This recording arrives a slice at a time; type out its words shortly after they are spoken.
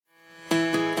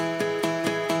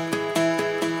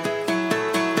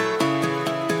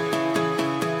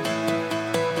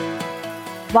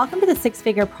Welcome to the Six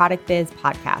Figure Product Biz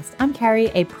podcast. I'm Carrie,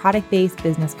 a product-based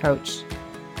business coach.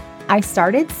 I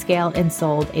started, scaled, and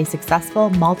sold a successful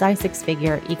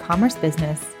multi-six-figure e-commerce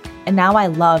business, and now I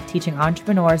love teaching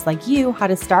entrepreneurs like you how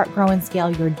to start, grow, and scale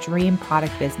your dream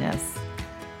product business.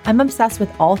 I'm obsessed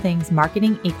with all things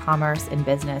marketing, e-commerce, and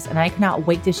business, and I cannot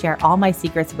wait to share all my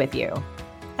secrets with you.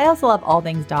 I also love all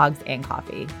things dogs and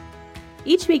coffee.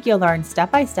 Each week, you'll learn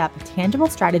step-by-step tangible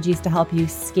strategies to help you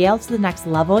scale to the next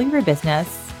level of your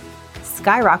business,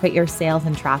 skyrocket your sales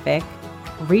and traffic,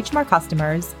 reach more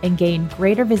customers, and gain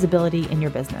greater visibility in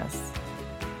your business.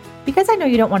 Because I know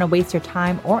you don't want to waste your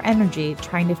time or energy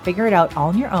trying to figure it out all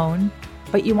on your own,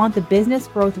 but you want the business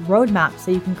growth roadmap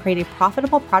so you can create a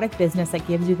profitable product business that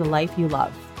gives you the life you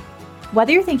love.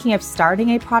 Whether you're thinking of starting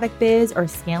a product biz or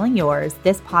scaling yours,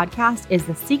 this podcast is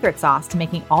the secret sauce to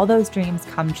making all those dreams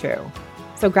come true.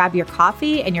 So grab your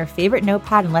coffee and your favorite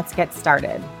notepad and let's get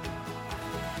started.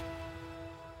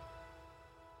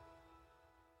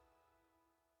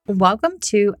 Welcome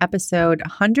to episode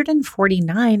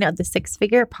 149 of the Six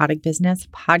Figure Product Business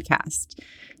podcast.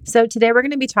 So today we're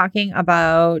going to be talking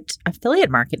about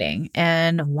affiliate marketing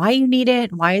and why you need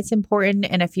it, why it's important,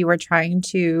 and if you are trying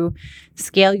to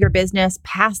scale your business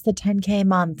past the 10K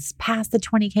months, past the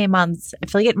 20K months,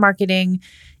 affiliate marketing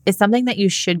is something that you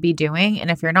should be doing. And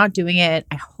if you're not doing it,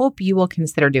 I hope you will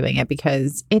consider doing it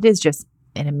because it is just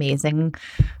an amazing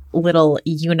little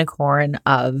unicorn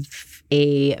of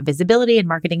a visibility and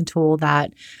marketing tool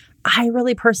that I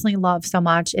really personally love so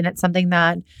much. And it's something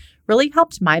that really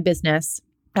helped my business,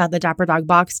 the Dapper Dog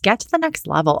Box, get to the next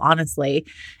level, honestly.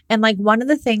 And like one of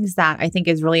the things that I think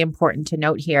is really important to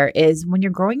note here is when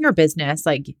you're growing your business,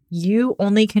 like you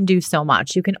only can do so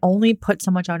much. You can only put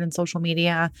so much out in social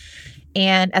media.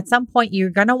 And at some point, you're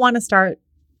going to want to start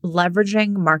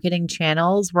leveraging marketing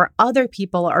channels where other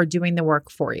people are doing the work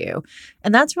for you.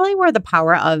 And that's really where the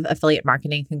power of affiliate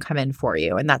marketing can come in for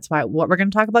you. And that's what we're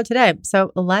going to talk about today.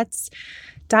 So let's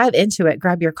dive into it.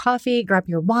 Grab your coffee, grab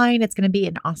your wine. It's going to be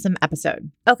an awesome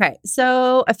episode. Okay,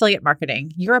 so affiliate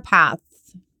marketing, your path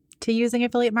to using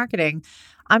affiliate marketing.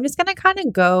 I'm just going to kind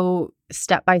of go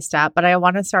step by step, but I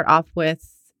want to start off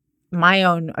with my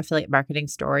own affiliate marketing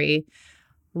story,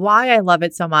 why I love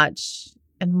it so much,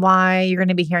 and why you're going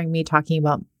to be hearing me talking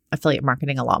about affiliate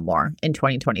marketing a lot more in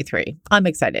 2023. I'm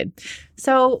excited.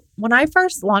 So when I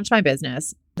first launched my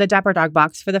business, the Dapper Dog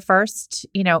Box, for the first,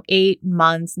 8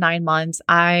 months, 9 months,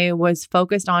 I was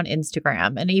focused on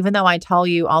Instagram. And even though I tell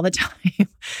you all the time,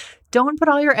 don't put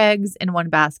all your eggs in one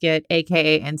basket,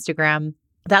 AKA Instagram,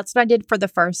 that's what I did for the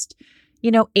first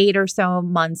 8 or so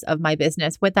months of my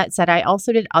business. With that said, I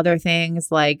also did other things.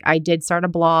 Like I did start a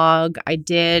blog. I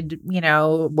did,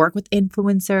 work with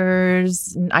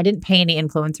influencers. I didn't pay any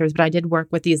influencers, but I did work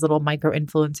with these little micro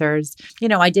influencers.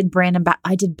 I did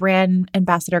brand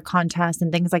ambassador contests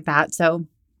and things like that. So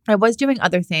I was doing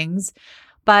other things,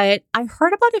 but I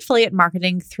heard about affiliate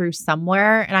marketing through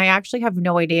somewhere, and I actually have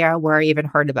no idea where I even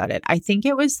heard about it. I think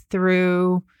it was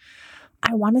through,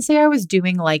 I want to say I was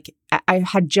doing I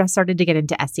had just started to get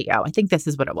into SEO. I think this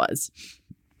is what it was.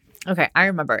 Okay, I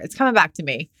remember. It's coming back to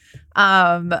me.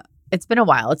 It's been a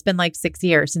while. It's been 6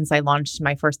 years since I launched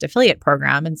my first affiliate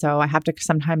program. And so I have to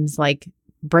sometimes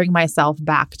bring myself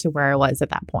back to where I was at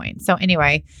that point. So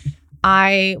anyway,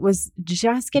 I was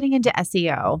just getting into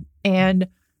SEO and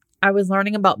I was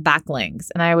learning about backlinks,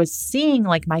 and I was seeing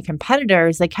my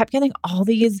competitors, they kept getting all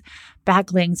these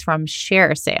backlinks from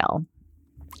ShareASale.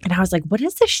 And I was like, what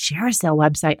is the ShareASale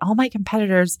website? All my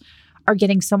competitors are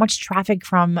getting so much traffic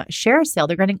from ShareASale.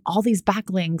 They're getting all these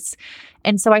backlinks.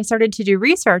 And so I started to do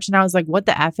research and I was like, what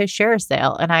the F is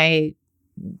ShareASale? And I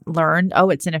learned,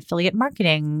 it's an affiliate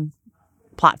marketing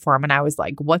platform. And I was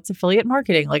like, what's affiliate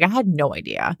marketing? I had no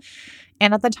idea.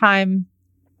 And at the time,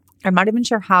 I'm not even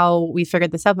sure how we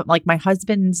figured this out, but my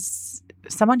husband's,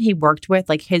 someone he worked with,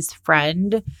 his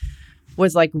friend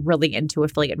was really into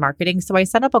affiliate marketing. So I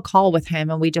set up a call with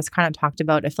him and we just kind of talked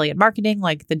about affiliate marketing,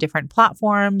 the different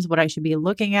platforms, what I should be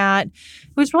looking at.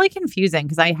 It was really confusing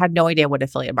because I had no idea what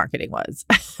affiliate marketing was.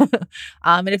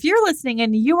 And if you're listening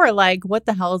and you are like, what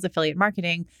the hell is affiliate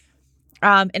marketing?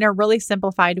 In a really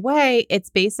simplified way, it's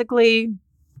basically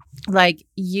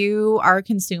you are a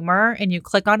consumer and you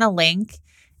click on a link.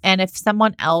 And if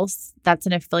someone else that's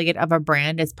an affiliate of a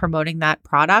brand is promoting that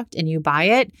product and you buy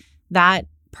it, that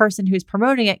person who's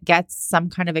promoting it gets some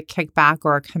kind of a kickback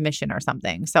or a commission or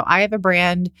something. So I have a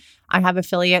brand, I have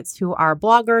affiliates who are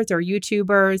bloggers or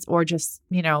YouTubers or just,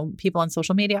 people on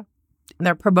social media, and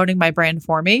they're promoting my brand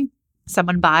for me.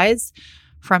 Someone buys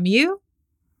from you,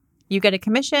 you get a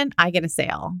commission, I get a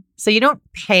sale. So you don't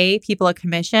pay people a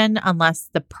commission unless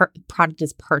the product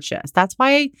is purchased. That's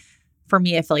why for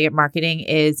me, affiliate marketing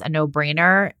is a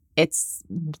no-brainer. It's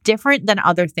different than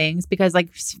other things because,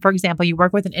 like, for example, you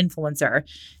work with an influencer.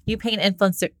 You pay an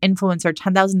influencer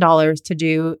 $10,000 to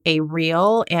do a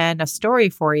reel and a story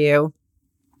for you.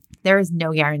 There is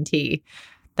no guarantee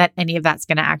that any of that's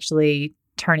going to actually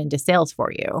turn into sales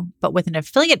for you. But with an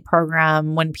affiliate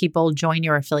program, when people join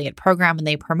your affiliate program and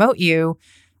they promote you,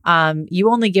 you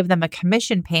only give them a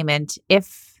commission payment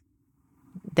if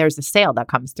there's a sale that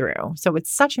comes through. So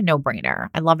it's such a no-brainer.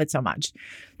 I love it so much.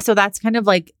 So that's kind of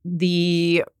like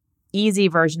the easy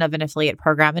version of an affiliate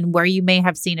program, and where you may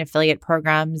have seen affiliate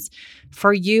programs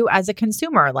for you as a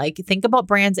consumer. Like, think about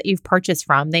brands that you've purchased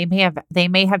from. They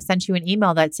may have sent you an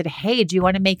email that said, "Hey, do you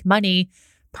want to make money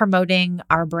promoting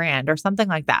our brand?" or something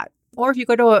like that. Or if you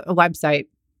go to a website,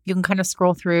 you can kind of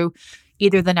scroll through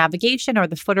either the navigation or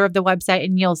the footer of the website,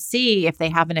 and you'll see if they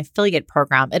have an affiliate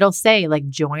program. It'll say like,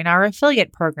 join our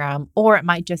affiliate program, or it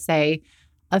might just say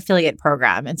affiliate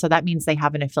program. And so that means they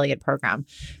have an affiliate program.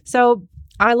 So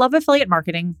I love affiliate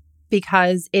marketing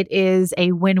because it is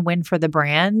a win-win for the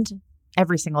brand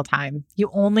every single time. You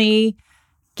only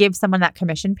give someone that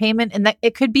commission payment, and that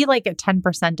it could be like a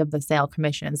 10% of the sale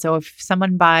commission. So if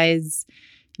someone buys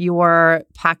your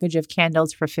package of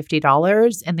candles for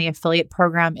 $50 and the affiliate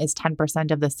program is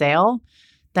 10% of the sale,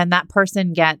 then that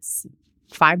person gets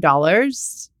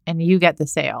 $5 and you get the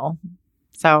sale.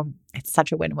 So it's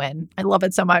such a win-win. I love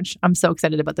it so much. I'm so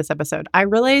excited about this episode. I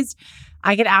realized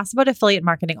I get asked about affiliate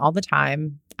marketing all the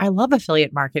time. I love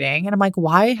affiliate marketing. And I'm like,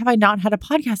 why have I not had a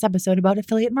podcast episode about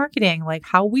affiliate marketing? Like,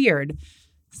 how weird.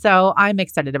 So I'm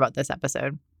excited about this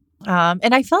episode.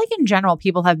 And I feel like in general,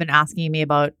 people have been asking me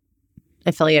about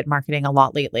affiliate marketing a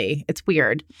lot lately. It's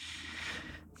weird,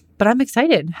 but I'm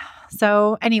excited.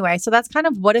 So anyway, so that's kind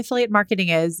of what affiliate marketing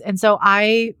is. And so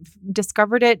I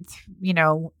discovered it,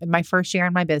 in my first year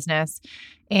in my business.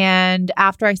 And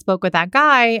after I spoke with that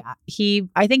guy,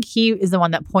 I think he is the one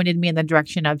that pointed me in the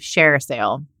direction of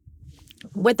ShareASale.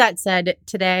 With that said,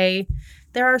 today,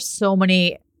 there are so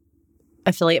many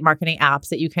affiliate marketing apps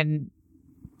that you can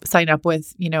sign up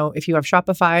with, if you have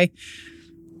Shopify.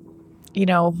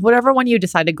 Whatever one you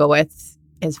decide to go with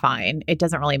is fine. It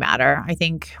doesn't really matter. I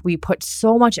think we put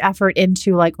so much effort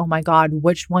into like, oh my God,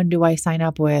 which one do I sign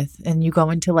up with? And you go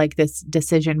into like this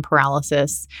decision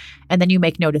paralysis, and then you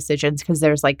make no decisions because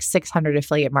there's like 600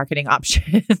 affiliate marketing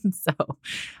options. So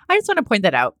I just want to point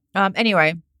that out.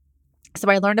 Anyway, so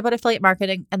I learned about affiliate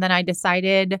marketing, and then I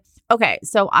decided, okay,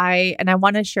 I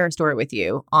want to share a story with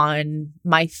you on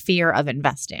my fear of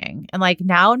investing. And like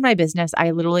now in my business,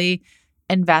 I literally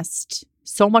invest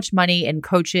so much money in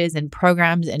coaches and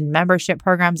programs and membership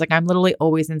programs. Like I'm literally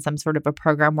always in some sort of a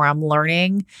program where I'm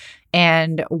learning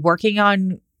and working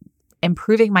on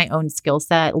improving my own skill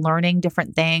set, learning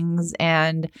different things.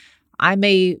 And I'm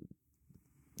a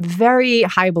very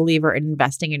high believer in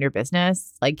investing in your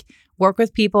business. Like, work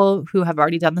with people who have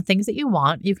already done the things that you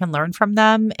want. You can learn from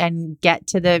them and get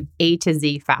to the A to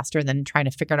Z faster than trying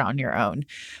to figure it out on your own.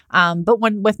 But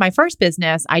with my first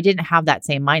business, I didn't have that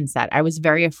same mindset. I was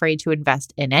very afraid to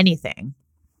invest in anything.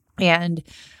 And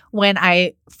when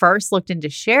I first looked into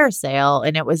ShareASale,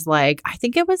 and it was like, I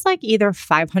think it was like either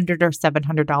 $500 or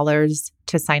 $700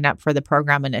 to sign up for the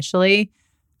program initially.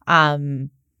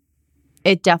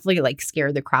 It definitely like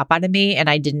scared the crap out of me, and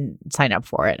I didn't sign up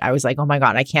for it. I was like, oh my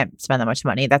God, I can't spend that much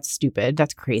money. That's stupid.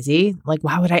 That's crazy. Like,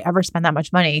 why would I ever spend that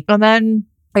much money? And then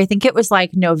I think it was like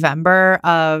so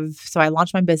I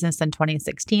launched my business in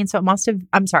 2016. So I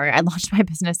launched my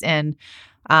business in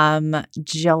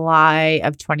July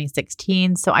of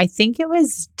 2016. So I think it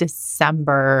was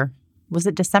December. Was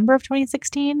it December of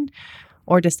 2016?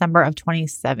 Or December of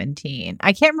 2017.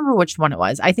 I can't remember which one it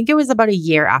was. I think it was about a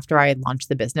year after I had launched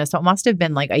the business. So it must have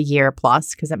been like a year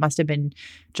plus, because it must have been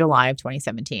July of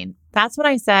 2017. That's when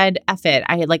I said, F it.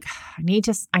 I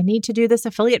need to do this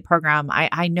affiliate program.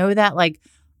 I know that like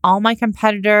all my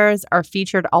competitors are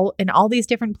featured in all these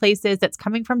different places that's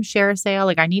coming from ShareASale.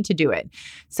 Like, I need to do it.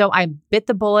 So I bit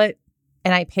the bullet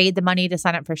and I paid the money to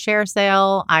sign up for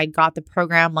ShareASale. I got the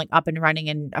program like up and running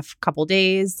in a couple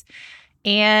days.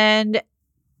 And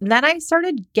then I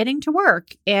started getting to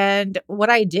work. And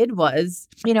what I did was,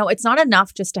 it's not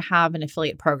enough just to have an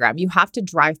affiliate program. You have to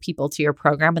drive people to your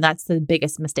program. And that's the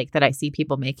biggest mistake that I see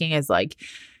people making is like,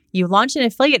 you launch an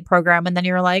affiliate program and then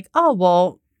you're like, oh,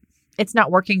 well, it's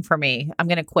not working for me. I'm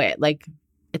going to quit. Like,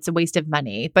 it's a waste of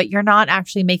money. But you're not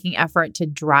actually making effort to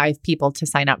drive people to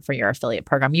sign up for your affiliate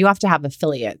program. You have to have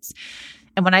affiliates.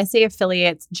 And when I say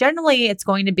affiliates, generally it's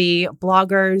going to be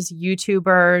bloggers,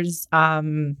 YouTubers,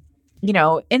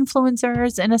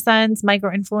 influencers in a sense,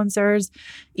 micro influencers,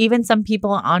 even some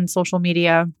people on social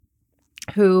media.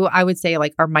 who I would say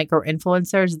like are micro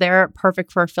influencers. They're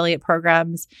perfect for affiliate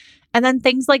programs. And then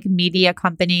things like media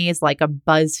companies like a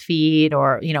BuzzFeed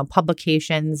or,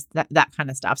 publications, that kind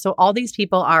of stuff. So all these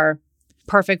people are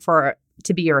perfect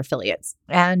to be your affiliates.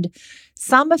 And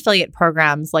some affiliate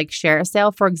programs like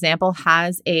ShareASale, for example,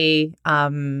 has a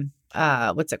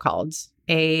what's it called?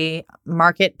 A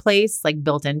marketplace like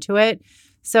built into it.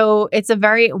 So it's a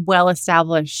very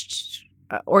well-established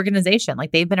organization.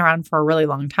 Like they've been around for a really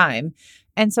long time.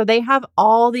 And so they have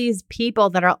all these people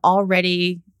that are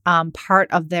already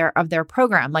part of their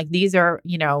program. Like these are,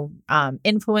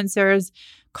 influencers,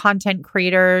 content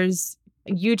creators,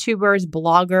 YouTubers,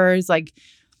 bloggers. Like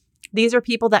these are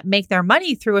people that make their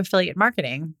money through affiliate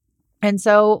marketing. And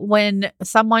so when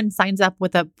someone signs up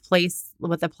with a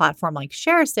platform like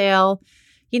ShareASale,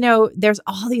 there's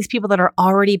all these people that are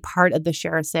already part of the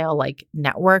ShareASale like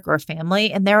network or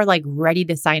family, and they're like ready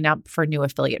to sign up for new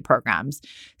affiliate programs.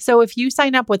 So if you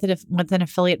sign up with an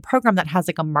affiliate program that has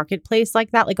like a marketplace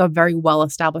like that, like a very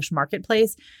well-established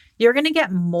marketplace, you're going to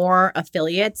get more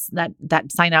affiliates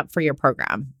that sign up for your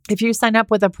program. If you sign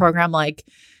up with a program like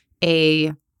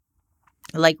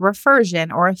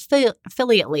Refersion or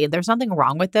Affiliately, there's nothing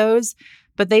wrong with those,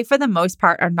 but they, for the most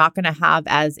part, are not going to have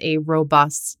as a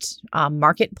robust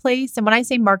marketplace. And when I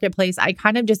say marketplace, I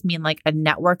kind of just mean like a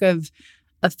network of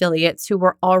affiliates who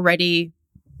were already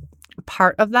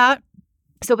part of that.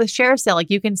 So with ShareASale, like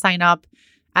you can sign up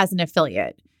as an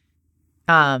affiliate.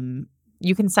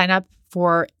 You can sign up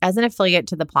as an affiliate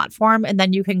to the platform, and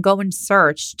then you can go and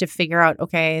search to figure out,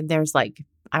 okay, there's like,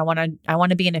 I want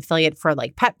to be an affiliate for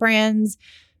like pet brands,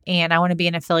 and I want to be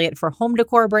an affiliate for home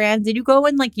decor brands. And you go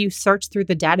and like you search through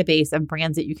the database of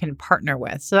brands that you can partner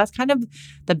with. So that's kind of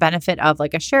the benefit of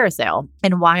like a ShareASale,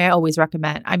 and why I always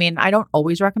recommend. I mean, I don't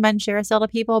always recommend ShareASale to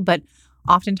people, but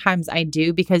oftentimes I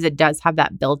do, because it does have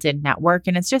that built-in network,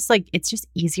 and it's just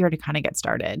easier to kind of get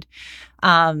started.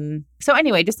 So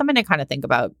anyway, just something to kind of think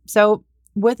about. So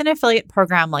with an affiliate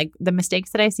program, like the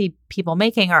mistakes that I see people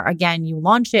making are, again, you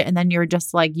launch it and then you're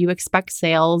just like, you expect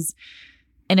sales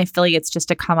and affiliates just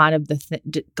to come out of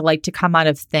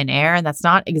thin air. And that's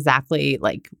not exactly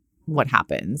like what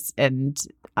happens. And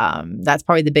that's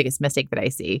probably the biggest mistake that I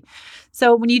see.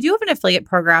 So when you do have an affiliate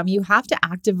program, you have to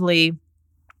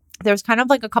there's kind of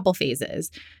like a couple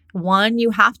phases. One,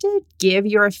 you have to give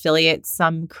your affiliates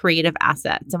some creative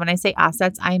assets. And when I say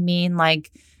assets, I mean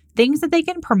like things that they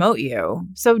can promote you.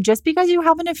 So just because you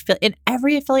have an affiliate, and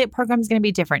every affiliate program is going to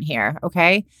be different here,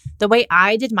 okay? The way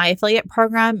I did my affiliate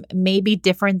program may be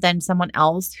different than someone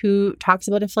else who talks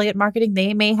about affiliate marketing.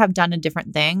 They may have done a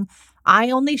different thing.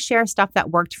 I only share stuff that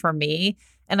worked for me,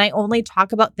 and I only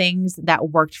talk about things that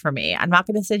worked for me. I'm not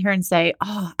going to sit here and say,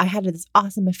 oh, I had this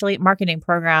awesome affiliate marketing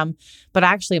program, but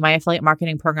actually my affiliate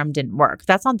marketing program didn't work.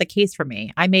 That's not the case for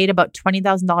me. I made about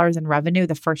 $20,000 in revenue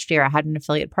the first year I had an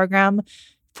affiliate program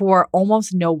for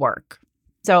almost no work.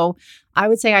 So I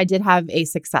would say I did have a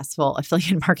successful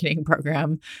affiliate marketing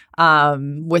program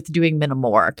with doing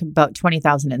minimal work, about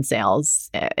 20,000 in sales.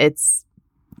 It's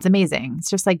amazing. It's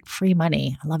just like free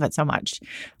money. I love it so much.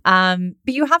 But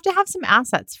you have to have some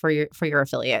assets for your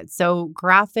affiliates. So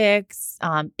graphics,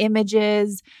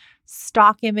 images,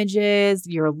 stock images,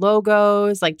 your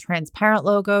logos, like transparent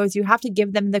logos. You have to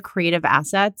give them the creative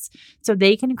assets so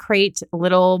they can create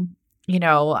little,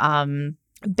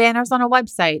 banners on a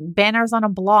website, banners on a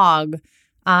blog,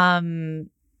 side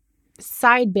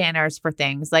banners for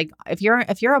things. Like if you're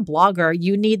a blogger,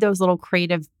 you need those little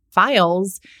creative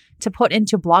files to put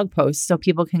into blog posts so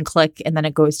people can click and then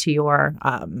it goes to your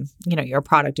your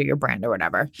product or your brand or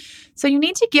whatever. So you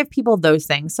need to give people those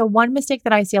things. So one mistake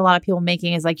that I see a lot of people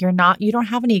making is like you don't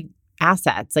have any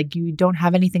assets, like you don't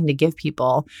have anything to give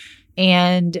people.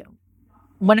 And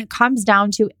when it comes down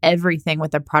to everything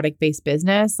with a product-based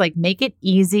business, like make it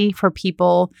easy for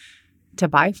people to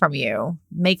buy from you.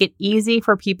 Make it easy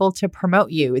for people to promote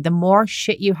you. The more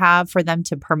shit you have for them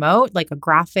to promote, like a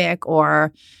graphic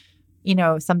or,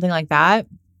 something like that,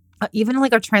 even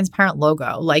like a transparent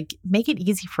logo, like make it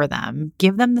easy for them.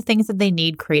 Give them the things that they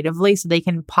need creatively so they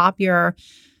can pop your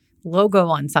logo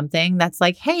on something that's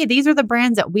like, hey, these are the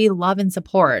brands that we love and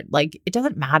support. Like it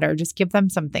doesn't matter. Just give them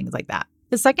some things like that.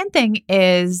 The second thing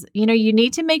is, you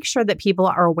need to make sure that people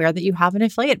are aware that you have an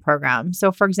affiliate program.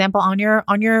 So for example, on your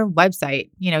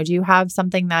website, do you have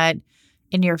something that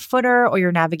in your footer or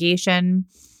your navigation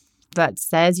that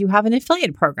says you have an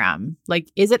affiliate program?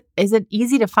 Like, is it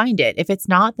easy to find it? If it's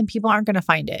not, then people aren't going to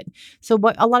find it. So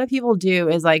what a lot of people do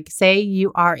is like, say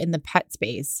you are in the pet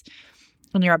space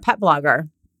and you're a pet blogger,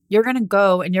 you're going to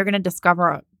go and you're going to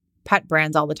discover pet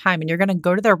brands all the time, and you're going to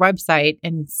go to their website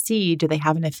and see, do they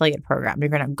have an affiliate program? You're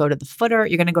going to go to the footer.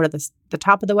 You're going to go to the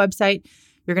top of the website.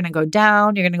 You're going to go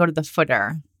down. You're going to go to the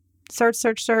footer. Search,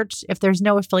 search, search. If there's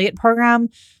no affiliate program,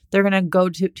 they're going to go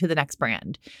to the next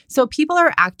brand. So people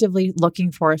are actively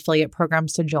looking for affiliate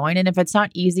programs to join. And if it's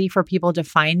not easy for people to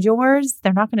find yours,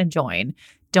 they're not going to join.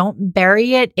 Don't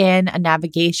bury it in a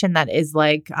navigation that is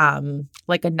like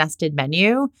a nested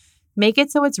menu. Make it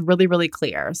so it's really, really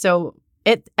clear. So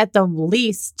it, at the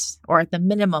least or at the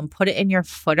minimum, put it in your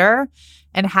footer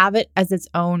and have it as its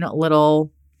own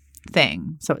little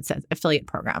thing. So it says affiliate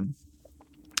program.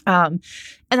 And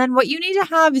then what you need to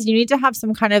have is you need to have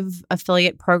some kind of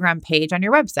affiliate program page on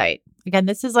your website. Again,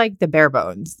 this is like the bare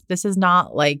bones. This is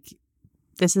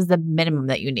the minimum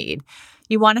that you need.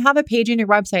 You want to have a page on your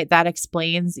website that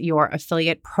explains your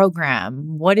affiliate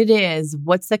program, what it is,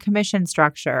 what's the commission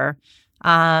structure,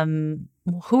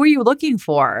 who are you looking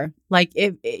for? Like,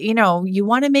 if you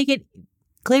want to make it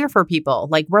clear for people.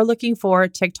 Like, we're looking for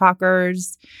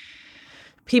TikTokers,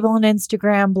 people on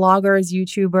Instagram, bloggers,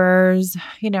 YouTubers.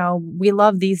 We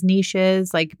love these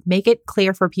niches. Like, make it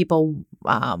clear for people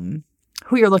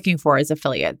who you're looking for as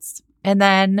affiliates. And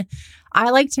then I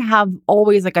like to have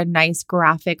always like a nice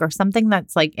graphic or something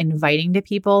that's like inviting to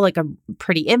people, like a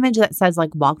pretty image that says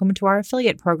like, welcome to our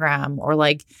affiliate program, or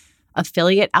like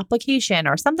affiliate application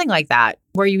or something like that,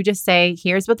 where you just say,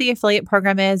 here's what the affiliate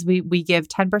program is. We give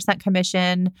 10%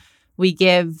 commission. We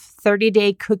give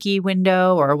 30-day cookie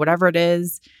window or whatever it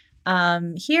is.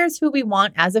 Here's who we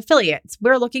want as affiliates.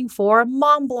 We're looking for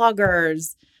mom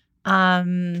bloggers,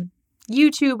 YouTubers,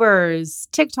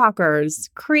 TikTokers,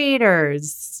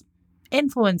 creators,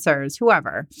 influencers,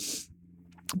 whoever,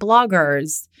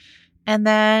 bloggers. And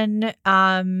then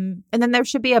there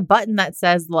should be a button that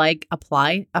says like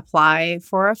apply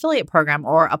for affiliate program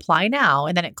or apply now.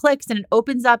 And then it clicks and it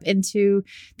opens up into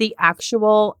the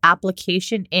actual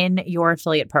application in your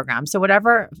affiliate program. So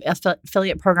whatever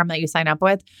affiliate program that you sign up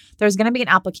with, there's going to be an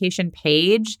application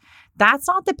page. That's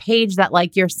not the page that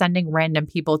like you're sending random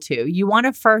people to. You want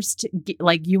to first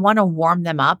you want to warm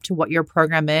them up to what your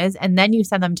program is, and then you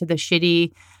send them to the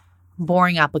shitty,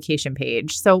 boring application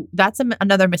page. So that's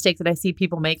another mistake that I see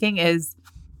people making is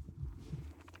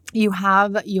you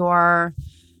have your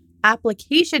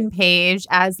application page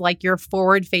as like your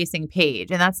forward-facing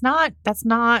page, and that's not.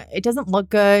 It doesn't look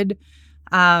good.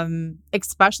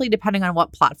 Especially depending on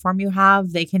what platform you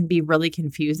have, they can be really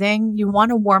confusing. You want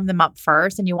to warm them up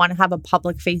first, and you want to have a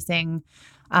public-facing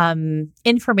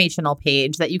informational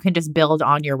page that you can just build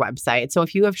on your website. So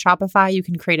if you have Shopify, you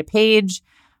can create a page,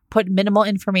 put minimal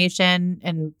information,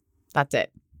 and that's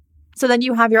it. So then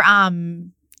you have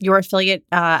your affiliate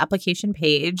application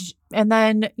page. And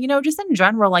then, just in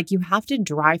general, like, you have to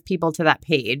drive people to that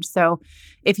page. So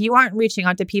if you aren't reaching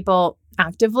out to people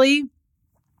actively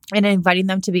and inviting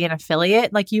them to be an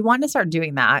affiliate, like, you want to start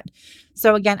doing that.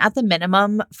 So again, at the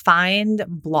minimum, find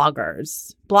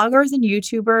bloggers. Bloggers and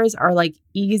YouTubers are like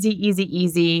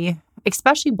easy,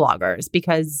 especially bloggers,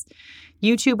 because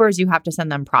YouTubers, you have to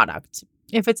send them product.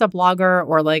 If it's a blogger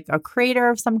or like a creator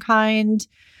of some kind,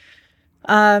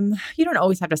 you don't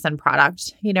always have to send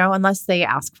product, unless they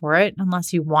ask for it,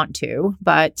 unless you want to.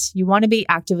 But you want to be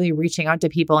actively reaching out to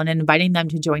people and inviting them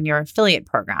to join your affiliate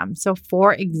program. So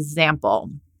for example,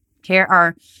 here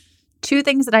are 2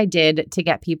 things that I did to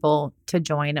get people to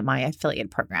join my affiliate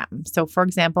program. So for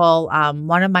example,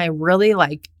 one of my really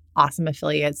awesome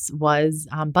affiliates was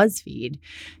BuzzFeed.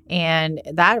 And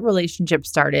that relationship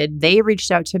started. They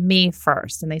reached out to me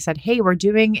first and they said, hey, we're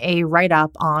doing a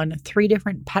write-up on 3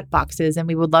 different pet boxes and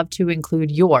we would love to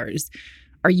include yours.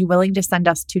 Are you willing to send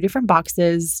us 2 different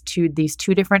boxes to these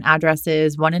 2 different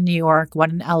addresses, one in New York,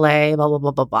 one in LA, blah, blah,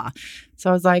 blah, blah, blah.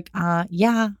 So I was like,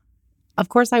 yeah, of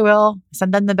course I will.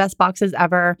 Send them the best boxes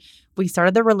ever. We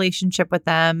started the relationship with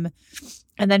them.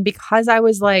 And then because I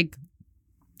was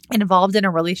involved in a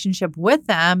relationship with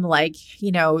them,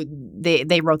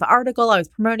 they wrote the article, I was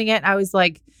promoting it. I was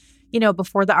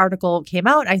before the article came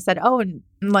out, I said, oh, and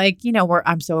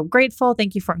I'm so grateful.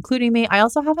 Thank you for including me. I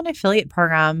also have an affiliate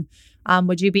program.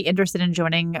 Would you be interested in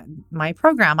joining my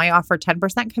program? I offer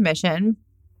 10% commission.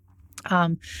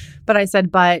 But I said,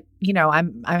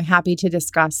 I'm happy to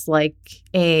discuss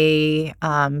a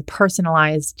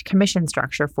personalized commission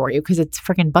structure for you, because it's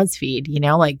freaking BuzzFeed,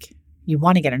 you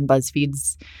want to get in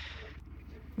BuzzFeed's,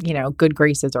 good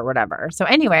graces or whatever. So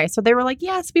anyway, so they were like,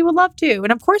 yes, we would love to.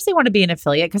 And of course they want to be an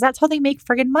affiliate because that's how they make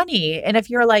friggin' money. And if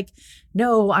you're like,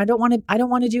 no, I don't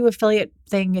want to do affiliate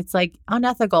thing, it's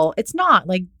unethical. It's not.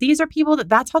 These are people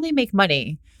that's how they make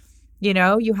money.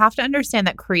 You have to understand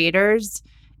that creators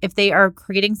if they are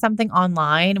creating something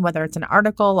online, whether it's an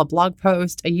article, a blog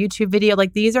post, a YouTube video,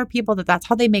 like these are people that's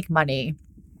how they make money.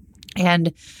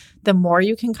 And the more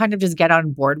you can kind of just get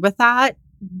on board with that,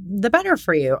 the better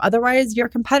for you. Otherwise, your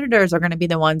competitors are going to be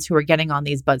the ones who are getting on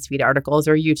these BuzzFeed articles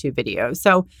or YouTube videos.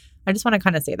 So I just want to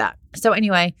kind of say that. So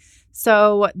anyway,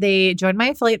 so they joined my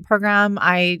affiliate program.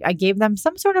 I gave them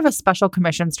some sort of a special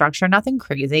commission structure, nothing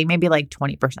crazy, maybe like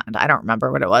 20%. I don't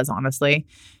remember what it was, honestly.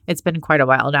 It's been quite a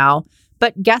while now.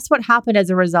 But guess what happened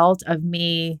as a result of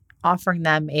me offering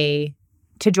them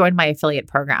to join my affiliate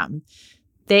program?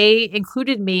 They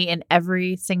included me in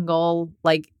every single,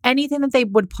 like anything that they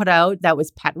would put out that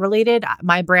was pet related,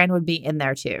 my brand would be in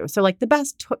there too. So like the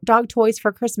best dog toys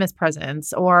for Christmas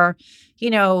presents or,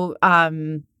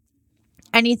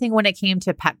 anything when it came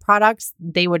to pet products,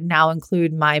 they would now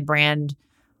include my brand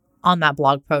on that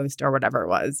blog post or whatever it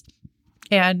was.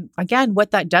 And again,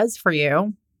 what that does for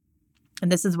you,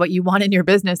 and this is what you want in your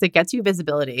business, it gets you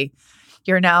visibility.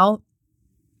 You're now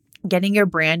getting your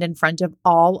brand in front of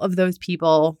all of those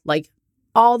people, like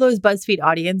all those BuzzFeed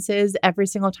audiences, every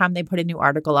single time they put a new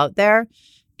article out there.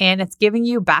 And it's giving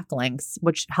you backlinks,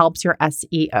 which helps your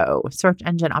SEO, search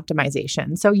engine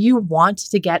optimization. So you want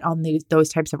to get on those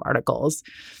types of articles.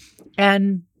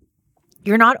 And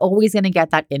you're not always going to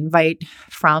get that invite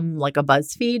from like a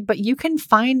BuzzFeed, but you can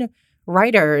find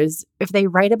writers. If they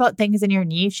write about things in your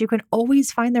niche, you can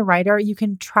always find the writer. You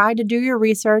can try to do your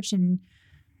research and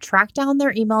track down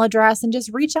their email address and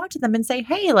just reach out to them and say,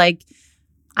 hey, like,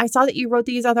 I saw that you wrote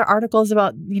these other articles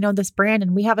about, this brand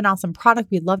and we have an awesome product.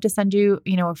 We'd love to send you,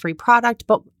 a free product,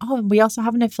 but and we also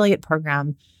have an affiliate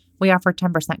program. We offer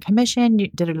 10% commission.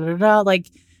 Like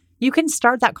you can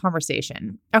start that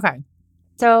conversation. Okay.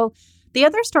 So the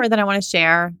other story that I want to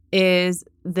share is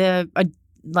the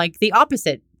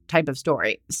opposite type of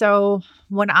story. So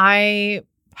when I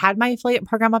had my affiliate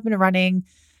program up and running,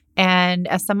 and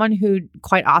as someone who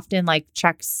quite often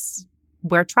checks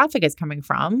where traffic is coming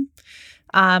from,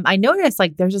 I noticed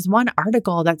there's this one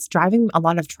article that's driving a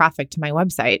lot of traffic to my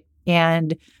website.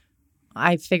 And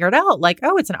I figured out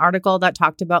it's an article that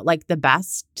talked about the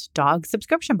best dog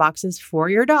subscription boxes for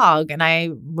your dog. And I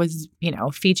was,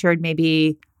 featured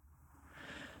maybe,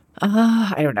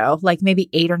 I don't know, maybe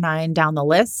 8 or 9 down the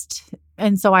list.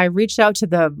 And so I reached out to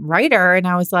the writer and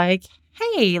I was like,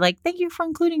 hey, thank you for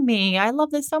including me. I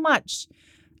love this so much.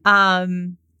 I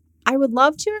would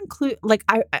love to include,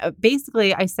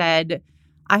 I said,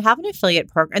 I have an affiliate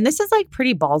program, and this is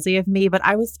pretty ballsy of me, but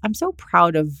I'm so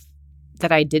proud of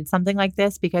that I did something like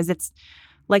this because it's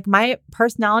my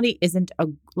personality isn't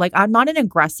I'm not an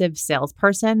aggressive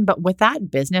salesperson, but with that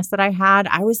business that I had,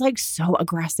 I was so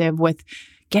aggressive with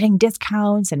getting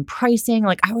discounts and pricing.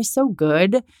 I was so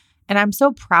good. And I'm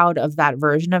so proud of that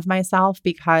version of myself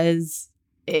because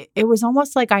it was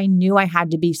almost I knew I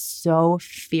had to be so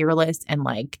fearless and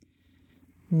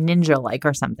ninja-like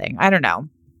or something. I don't know.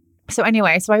 So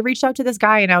anyway, so I reached out to this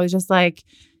guy and I was just thank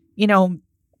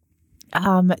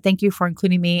you for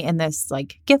including me in this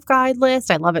gift guide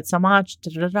list. I love it so much.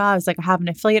 I was I have an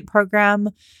affiliate program.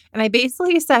 And I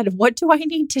basically said, what do I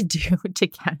need to do to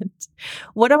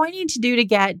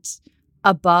get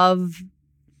above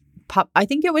I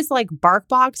think it was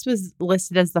BarkBox was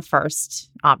listed as the first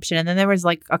option. And then there was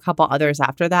a couple others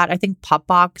after that. I think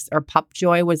PupBox or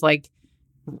PupJoy was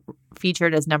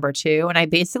featured as number 2. And I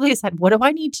basically said, what do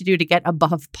I need to do to get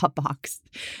above PupBox?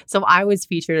 So I was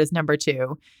featured as number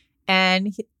 2.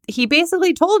 And he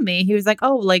basically told me, he was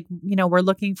we're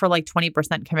looking for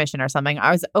 20% commission or something.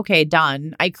 I was, okay,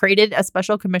 done. I created a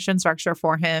special commission structure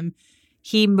for him.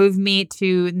 He moved me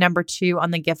to number 2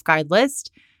 on the gift guide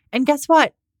list. And guess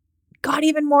what? Got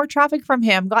even more traffic from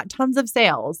him, got tons of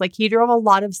sales. He drove a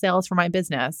lot of sales for my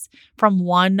business from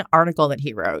one article that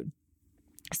he wrote.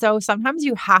 So sometimes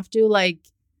you have to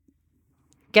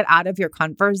get out of your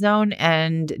comfort zone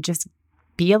and just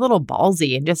be a little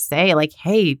ballsy and just say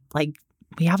hey,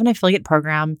 we have an affiliate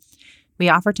program. We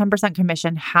offer 10%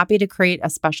 commission. Happy to create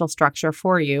a special structure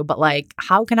for you. But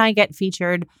how can I get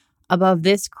featured above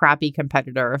this crappy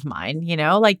competitor of mine? You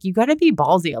got to be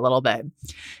ballsy a little bit.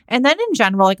 And then in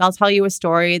general, I'll tell you a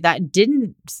story that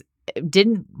didn't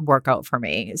work out for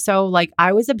me. So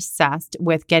I was obsessed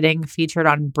with getting featured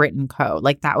on Brit & Co.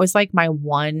 That was my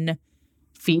one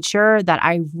feature that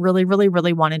I really, really,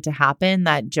 really wanted to happen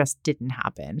that just didn't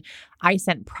happen. I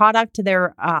sent product to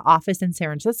their office in San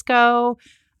Francisco.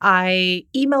 I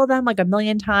emailed them 1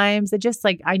 million times. It just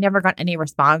I never got any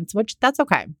response, which that's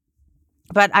okay.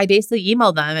 But I basically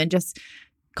emailed them and just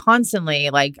constantly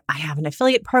I have an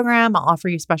affiliate program. I'll offer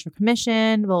you special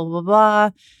commission, blah, blah, blah.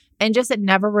 And just it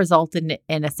never resulted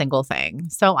in a single thing.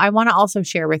 So I want to also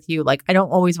share with you, like, I don't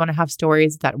always want to have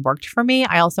stories that worked for me.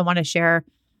 I also want to share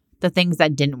the things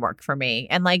that didn't work for me.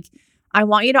 And like, I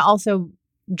want you to also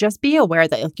just be aware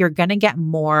that like, you're going to get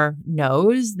more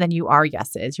no's than you are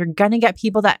yeses. You're going to get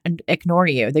people that ignore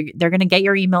you. They're going to get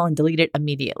your email and delete it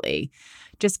immediately.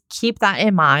 Just keep that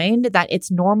in mind, that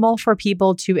it's normal for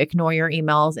people to ignore your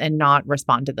emails and not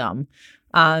respond to them.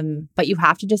 But you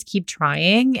have to just keep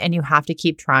trying, and you have to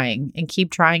keep trying and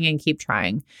keep trying and keep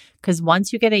trying. Because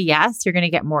once you get a yes, you're going to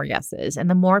get more yeses. And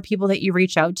the more people that you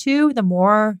reach out to, the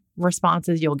more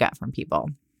responses you'll get from people.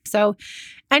 So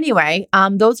anyway,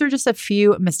 those are just a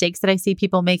few mistakes that I see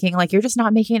people making. Like, you're just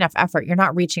not making enough effort. You're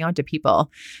not reaching out to people.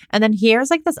 And then here's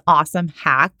like this awesome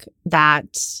hack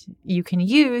that you can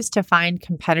use to find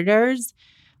competitors.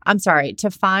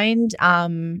 To find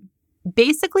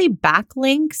basically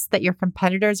backlinks that your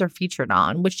competitors are featured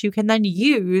on, which you can then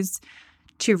use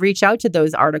to reach out to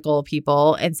those article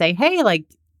people and say, hey, like,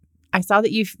 I saw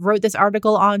that you wrote this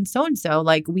article on so-and-so.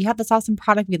 Like, we have this awesome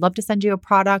product. We'd love to send you a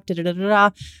product. Da, da, da, da, da.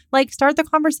 Like, start the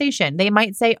conversation. They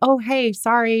might say, oh, hey,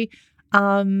 sorry.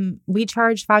 We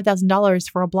charge $5,000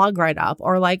 for a blog write-up.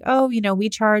 Or like, oh, we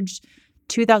charged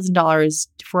 $2,000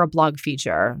 for a blog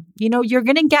feature. You're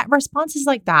going to get responses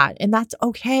like that. And that's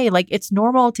okay. Like, it's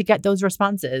normal to get those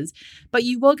responses. But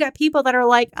you will get people that are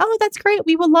like, oh, that's great.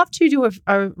 We would love to do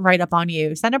a write-up on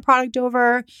you. Send a product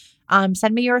over.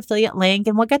 Send me your affiliate link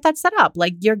and we'll get that set up.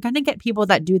 Like, you're going to get people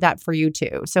that do that for you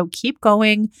too. So keep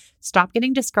going. Stop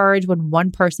getting discouraged when one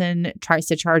person tries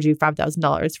to charge you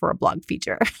 $5,000 for a blog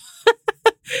feature,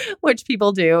 which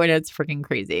people do. And it's freaking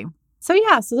crazy. So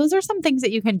yeah, so those are some things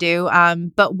that you can do.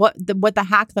 But what the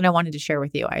hack that I wanted to share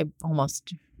with you, I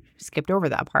almost skipped over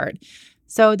that part.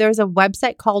 So there's a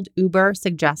website called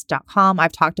ubersuggest.com.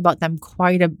 I've talked about them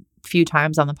quite a few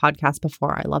times on the podcast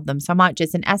before. I love them so much.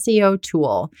 It's an SEO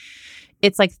tool.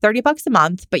 It's like $30 a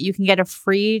month, but you can get a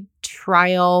free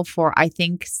trial for, I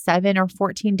think, 7 or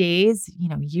 14 days.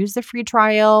 Use the free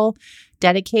trial,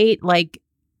 dedicate like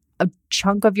a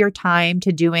chunk of your time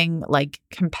to doing like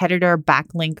competitor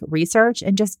backlink research,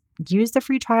 and just use the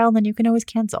free trial, and then you can always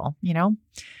cancel.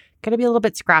 Got to be a little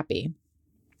bit scrappy.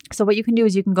 So what you can do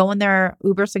is you can go in there,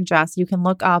 Uber Suggest, you can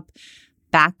look up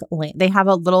backlink. They have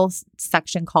a little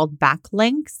section called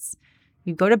backlinks.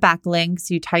 You go to backlinks,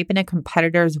 you type in a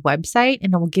competitor's website,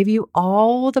 and it will give you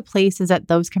all the places that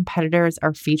those competitors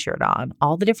are featured on,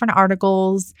 all the different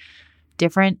articles,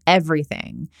 different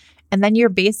everything. And then you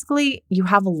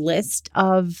have a list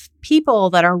of people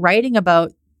that are writing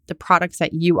about the products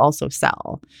that you also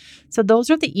sell. So those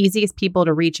are the easiest people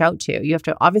to reach out to. You have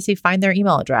to obviously find their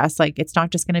email address. Like, it's not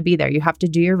just going to be there. You have to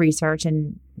do your research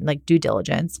and like due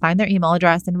diligence, find their email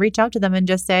address and reach out to them and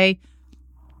just say,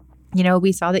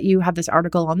 we saw that you have this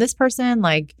article on this person.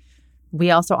 Like,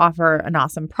 we also offer an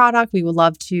awesome product. We would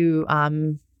love to,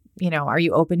 are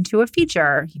you open to a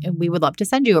feature? And we would love to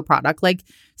send you a product. Like,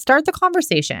 start the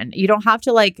conversation. You don't have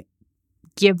to like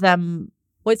give them,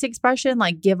 what's the expression?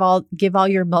 Like, give all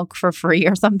your milk for free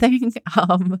or something.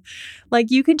 Like,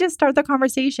 you can just start the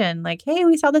conversation. Like, hey,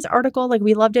 we saw this article. Like,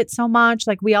 we loved it so much.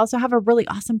 Like, we also have a really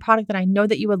awesome product that I know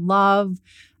that you would love.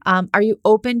 Are you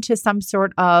open to some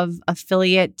sort of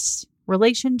affiliate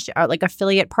relationship or like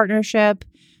affiliate partnership?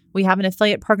 We have an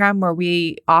affiliate program where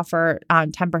we offer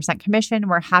 10% commission.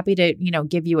 We're happy to,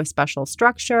 give you a special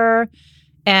structure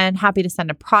and happy to send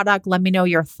a product. Let me know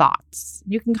your thoughts.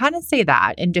 You can kind of say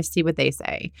that and just see what they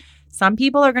say. Some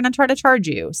people are going to try to charge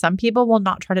you. Some people will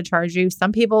not try to charge you.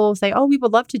 Some people will say, oh, we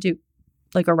would love to do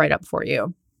like a write-up for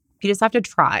you. You just have to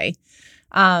try.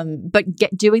 But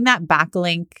doing that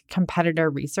backlink competitor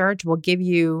research will give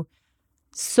you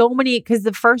so many, because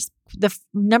the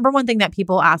number one thing that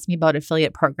people ask me about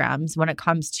affiliate programs when it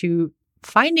comes to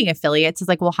finding affiliates is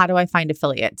like, well, how do I find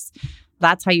affiliates?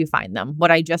 That's how you find them.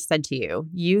 What I just said to you,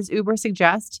 use Uber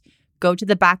Suggest, go to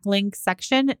the backlink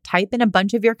section, type in a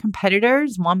bunch of your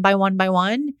competitors one by one by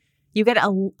one. You get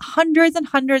hundreds and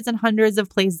hundreds and hundreds of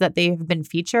places that they have been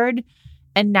featured.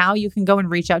 And now you can go and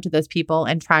reach out to those people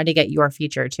and try to get your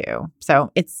feature too.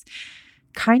 So it's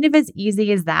kind of as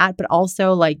easy as that, but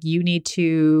also like you need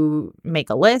to make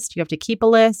a list, you have to keep a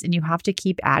list, and you have to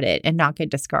keep at it and not get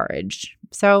discouraged.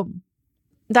 So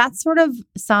that's sort of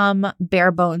some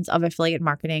bare bones of affiliate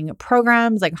marketing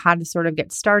programs, like how to sort of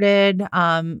get started.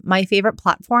 My favorite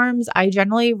platforms, I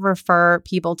generally refer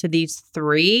people to these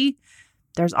 3.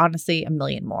 There's honestly a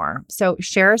million more. So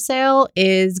ShareSale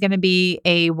is going to be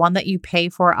a one that you pay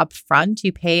for up front.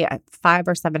 You pay $500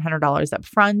 or $700 up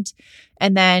front.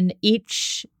 And then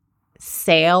each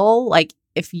sale, like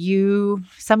if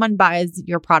someone buys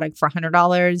your product for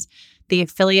 $100, the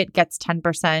affiliate gets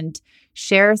 10%.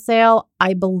 Share sale,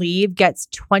 I believe, gets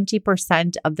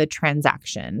 20% of the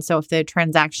transaction. So if the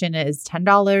transaction is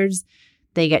 $10,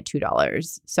 they get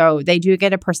 $2. So they do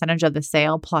get a percentage of the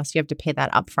sale, plus you have to pay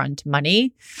that upfront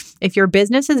money. If your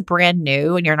business is brand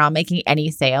new and you're not making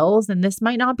any sales, then this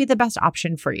might not be the best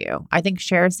option for you. I think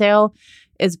share sale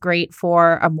is great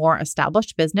for a more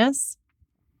established business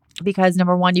because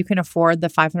number one, you can afford the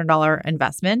 $500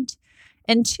 investment.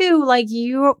 And two, like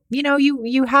you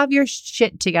have your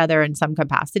shit together in some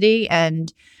capacity,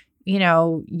 and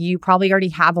you probably already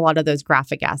have a lot of those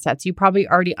graphic assets. You probably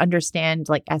already understand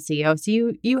like SEO.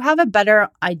 So you have a better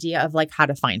idea of like how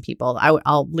to find people.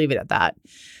 I'll leave it at that.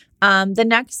 The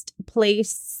next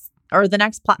place or the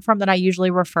next platform that I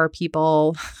usually refer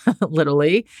people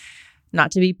literally, not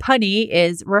to be punny,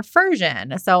 is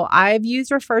Refersion. So I've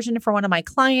used Refersion for one of my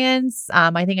clients.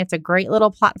 I think it's a great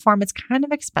little platform. It's kind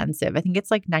of expensive. I think it's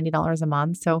like $90 a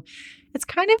month. So it's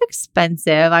kind of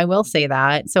expensive. I will say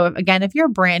that. So if you're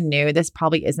brand new, this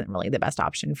probably isn't really the best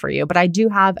option for you. But I do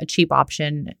have a cheap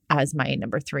option as my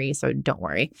number 3. So don't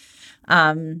worry.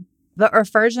 But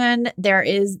Refersion, there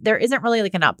isn't really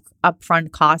like an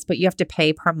upfront cost, but you have to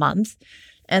pay per month.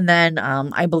 And then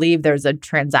I believe there's a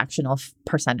transactional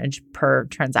percentage per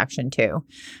transaction too.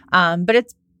 But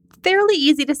it's fairly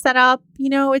easy to set up.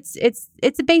 It's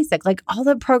a basic. Like all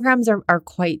the programs are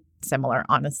quite similar,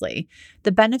 honestly.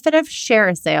 The benefit of Share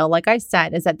a Sale, like I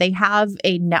said, is that they have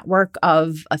a network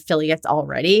of affiliates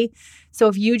already. So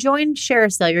if you join Share a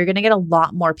Sale, you're going to get a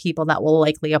lot more people that will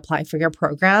likely apply for your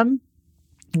program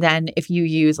than if you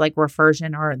use like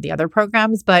Refersion or the other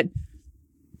programs. But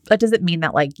that doesn't mean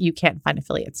that like you can't find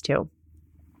affiliates too.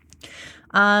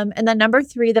 And then number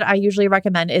 3 that I usually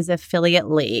recommend is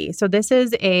Affiliately. So this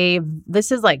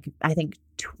is like, I think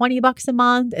 $20 a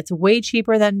month. It's way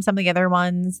cheaper than some of the other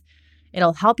ones.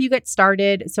 It'll help you get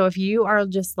started. So if you are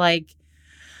just like,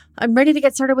 I'm ready to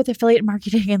get started with affiliate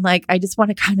marketing and like, I just want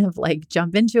to kind of like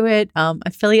jump into it,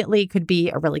 Affiliately could be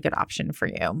a really good option for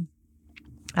you.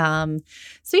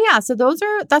 So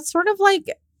that's sort of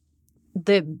like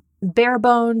the bare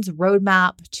bones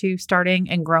roadmap to starting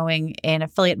and growing an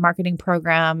affiliate marketing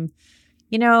program.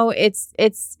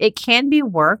 It can be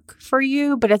work for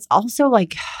you, but it's also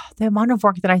like the amount of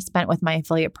work that I spent with my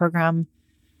affiliate program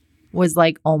was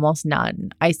like almost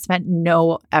none. I spent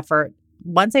no effort.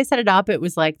 Once I set it up, it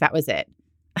was like, that was it.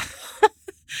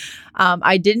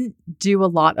 I didn't do a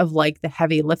lot of like the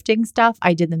heavy lifting stuff.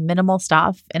 I did the minimal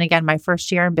stuff. And again, my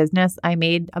first year in business, I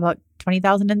made about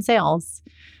 $20,000 in sales.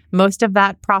 Most of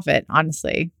that profit,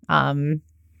 honestly,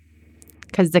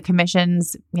 because the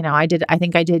commissions, I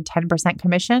think I did 10%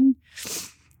 commission.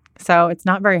 So it's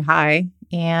not very high,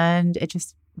 and it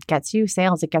just gets you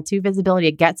sales. It gets you visibility.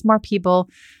 It gets more people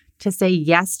to say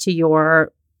yes to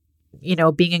your,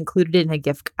 being included in a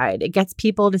gift guide. It gets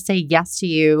people to say yes to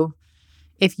you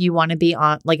if you want to be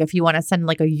on, like if you want to send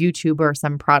like a YouTuber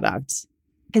some product.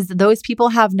 Because those people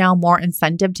have now more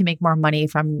incentive to make more money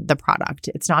from the product.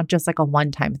 It's not just like a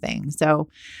one-time thing. So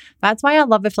that's why I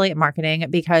love affiliate marketing,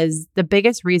 because the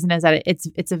biggest reason is that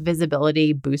it's a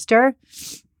visibility booster.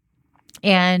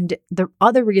 And the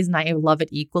other reason I love it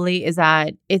equally is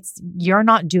that you're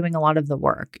not doing a lot of the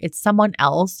work. It's someone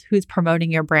else who's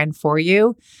promoting your brand for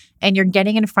you, and you're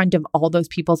getting in front of all those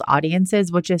people's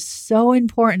audiences, which is so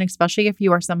important, especially if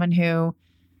you are someone who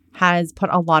has put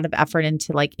a lot of effort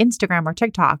into like Instagram or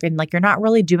TikTok, and like you're not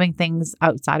really doing things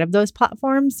outside of those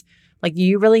platforms. Like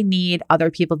you really need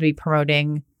other people to be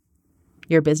promoting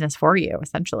your business for you,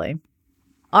 essentially.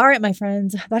 All right, my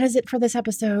friends, that is it for this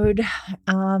episode.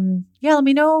 Let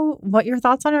me know what your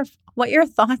thoughts are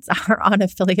on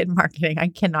affiliate marketing. I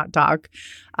cannot talk.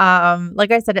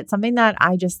 Like I said, it's something that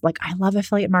I love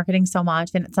affiliate marketing so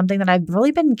much, and it's something that I've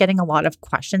really been getting a lot of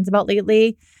questions about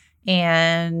lately.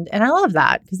 And I love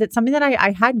that because it's something that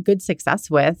I had good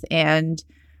success with, and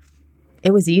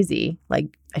it was easy.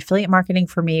 Like affiliate marketing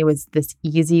for me was this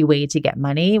easy way to get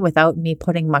money without me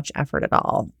putting much effort at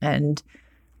all. And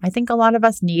I think a lot of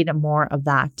us need more of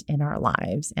that in our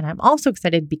lives. And I'm also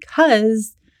excited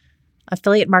because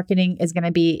affiliate marketing is going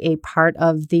to be a part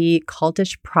of the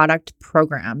Cultish Product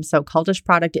program. So Cultish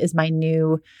Product is my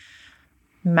new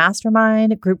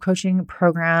mastermind group coaching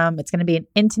program. It's going to be an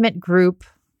intimate group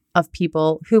of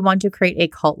people who want to create a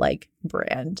cult-like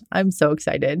brand. I'm so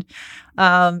excited.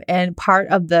 And part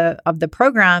of the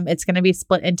program, it's going to be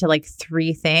split into like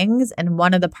 3 things. And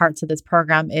one of the parts of this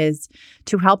program is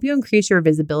to help you increase your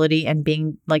visibility and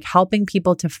being like helping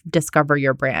people to discover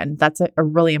your brand. That's a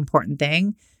really important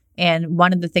thing. And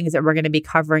one of the things that we're going to be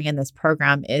covering in this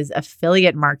program is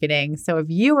affiliate marketing. So if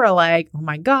you are like, oh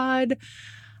my God,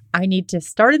 I need to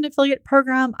start an affiliate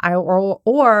program,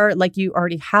 or like you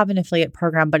already have an affiliate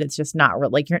program, but it's just not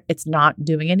it's not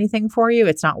doing anything for you.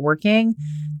 It's not working.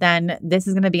 Then this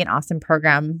is going to be an awesome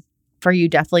program for you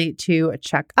definitely to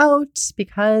check out,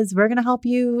 because we're going to help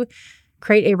you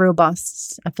create a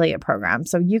robust affiliate program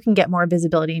so you can get more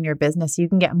visibility in your business. You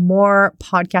can get more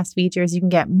podcast features. You can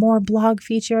get more blog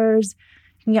features.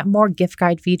 You can get more gift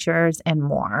guide features and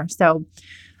more. So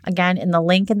again, in the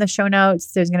link in the show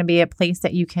notes, there's going to be a place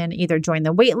that you can either join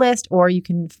the wait list or you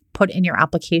can put in your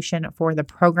application for the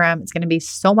program. It's going to be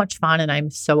so much fun and I'm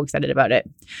so excited about it.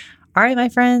 All right, my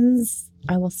friends,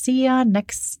 I will see you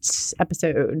next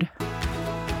episode.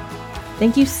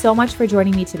 Thank you so much for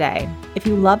joining me today. If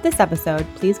you love this episode,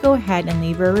 please go ahead and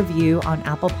leave a review on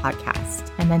Apple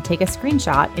Podcasts and then take a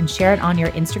screenshot and share it on your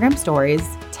Instagram stories.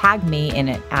 Tag me in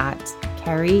it at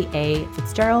Carrie A.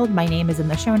 Fitzgerald. My name is in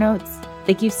the show notes.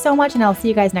 Thank you so much, and I'll see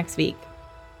you guys next week.